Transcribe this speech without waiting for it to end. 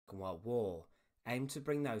World War aimed to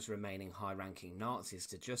bring those remaining high-ranking Nazis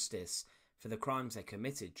to justice for the crimes they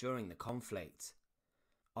committed during the conflict.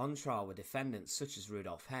 On trial were defendants such as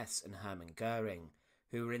Rudolf Hess and Hermann Goering,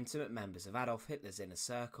 who were intimate members of Adolf Hitler's inner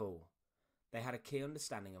circle. They had a key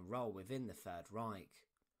understanding and role within the Third Reich.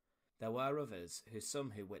 There were others who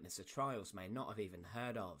some who witnessed the trials may not have even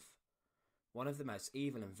heard of. One of the most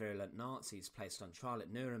evil and virulent Nazis placed on trial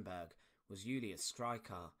at Nuremberg was Julius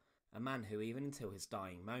Streicher, a man who even until his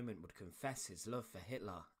dying moment would confess his love for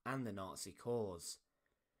Hitler and the Nazi cause.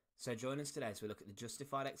 So join us today as we look at the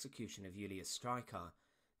justified execution of Julius Streicher,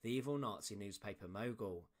 the evil Nazi newspaper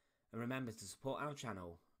mogul, and remember to support our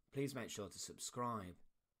channel. Please make sure to subscribe.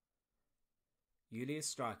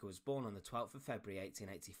 Julius Streicher was born on the 12th of February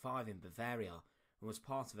 1885 in Bavaria and was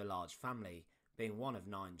part of a large family, being one of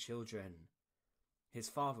 9 children. His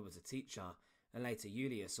father was a teacher, and later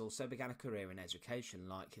Julius also began a career in education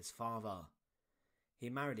like his father. He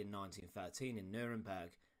married in 1913 in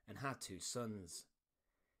Nuremberg and had 2 sons.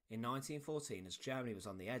 In 1914, as Germany was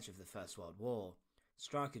on the edge of the First World War,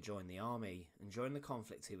 Streicher joined the army, and during the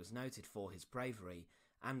conflict he was noted for his bravery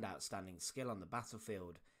and outstanding skill on the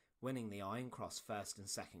battlefield, winning the Iron Cross first and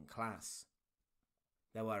second class.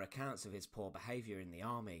 There were accounts of his poor behaviour in the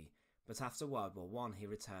army, but after World War I he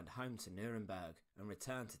returned home to Nuremberg and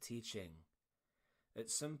returned to teaching. At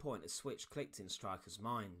some point a switch clicked in Streicher's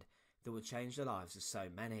mind that would change the lives of so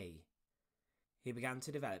many. He began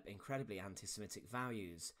to develop incredibly anti-Semitic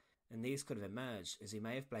values, and these could have emerged as he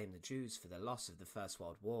may have blamed the Jews for the loss of the First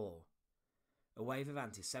World War. A wave of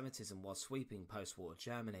anti-Semitism was sweeping post-war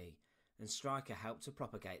Germany, and Streicher helped to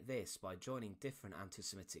propagate this by joining different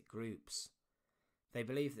anti-Semitic groups. They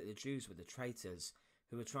believed that the Jews were the traitors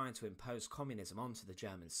who were trying to impose communism onto the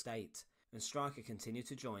German state, and Streicher continued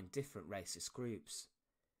to join different racist groups.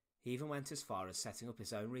 He even went as far as setting up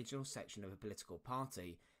his own regional section of a political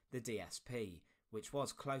party, the DSP, which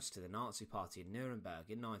was close to the Nazi Party in Nuremberg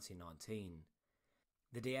in 1919.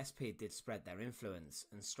 The DSP did spread their influence,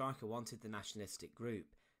 and Streicher wanted the nationalistic group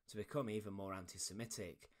to become even more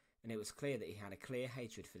anti-Semitic, and it was clear that he had a clear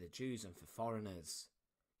hatred for the Jews and for foreigners.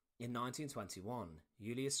 In 1921,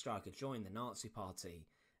 Julius Streicher joined the Nazi Party,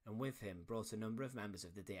 and with him brought a number of members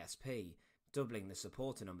of the DSP, doubling the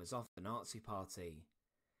supporter numbers of the Nazi Party.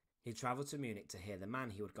 He travelled to Munich to hear the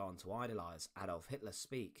man he would go on to idolise, Adolf Hitler,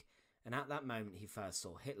 speak, and at that moment he first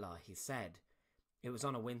saw Hitler, he said, "It was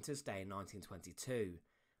on a winter's day in 1922.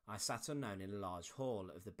 I sat unknown in a large hall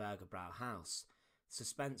of the Berger Brauhaus.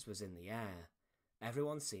 Suspense was in the air.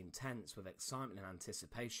 Everyone seemed tense with excitement and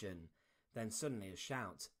anticipation. Then suddenly a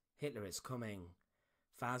shout, 'Hitler is coming!'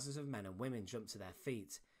 Thousands of men and women jumped to their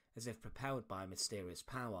feet, as if propelled by a mysterious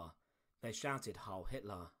power. They shouted, 'Heil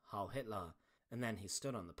Hitler! Heil Hitler!' and then he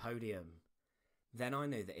stood on the podium. Then I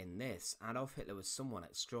knew that in this, Adolf Hitler was someone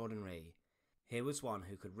extraordinary. Here was one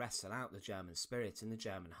who could wrestle out the German spirit and the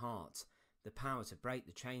German heart, the power to break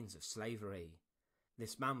the chains of slavery.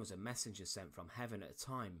 This man was a messenger sent from heaven at a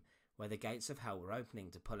time where the gates of hell were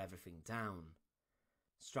opening to pull everything down."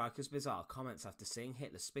 Streicher's bizarre comments after seeing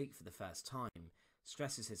Hitler speak for the first time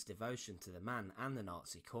stresses his devotion to the man and the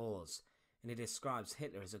Nazi cause, and he describes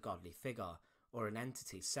Hitler as a godly figure or an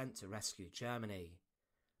entity sent to rescue Germany.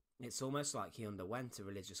 It's almost like he underwent a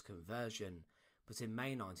religious conversion, but in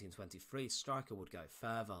May 1923 Streicher would go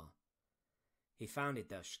further. He founded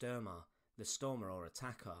Der Stürmer, the Stormer or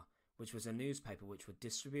Attacker, which was a newspaper which would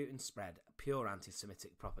distribute and spread pure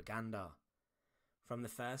anti-Semitic propaganda. From the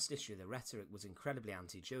first issue the rhetoric was incredibly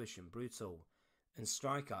anti-Jewish and brutal, and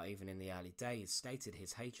Streicher even in the early days stated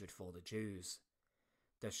his hatred for the Jews.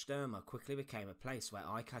 Der Stürmer quickly became a place where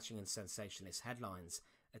eye-catching and sensationalist headlines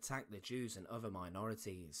attacked the Jews and other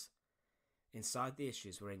minorities. Inside the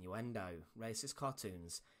issues were innuendo, racist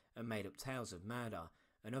cartoons, and made-up tales of murder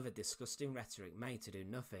and other disgusting rhetoric made to do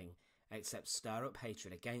nothing except stir up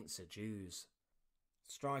hatred against the Jews.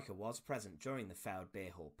 Streicher was present during the failed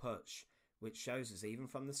beer hall putsch, which shows us even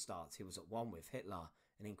from the start he was at one with Hitler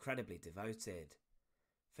and incredibly devoted.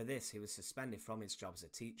 For this he was suspended from his job as a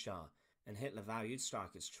teacher, and Hitler valued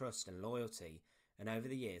Streicher's trust and loyalty, and over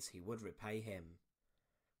the years he would repay him.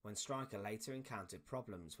 When Streicher later encountered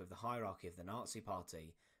problems with the hierarchy of the Nazi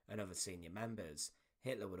Party and other senior members,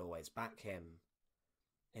 Hitler would always back him.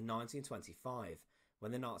 In 1925,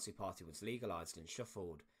 when the Nazi Party was legalised and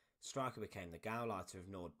shuffled, Streicher became the Gauleiter of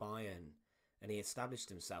Nordbayern, and he established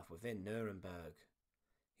himself within Nuremberg.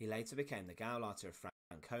 He later became the Gauleiter of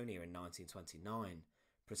Franconia in 1929,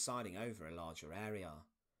 presiding over a larger area.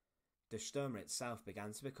 Der Stürmer itself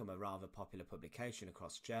began to become a rather popular publication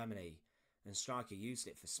across Germany, and Streicher used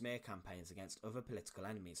it for smear campaigns against other political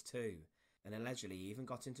enemies too, and allegedly even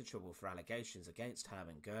got into trouble for allegations against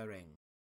Hermann Goering.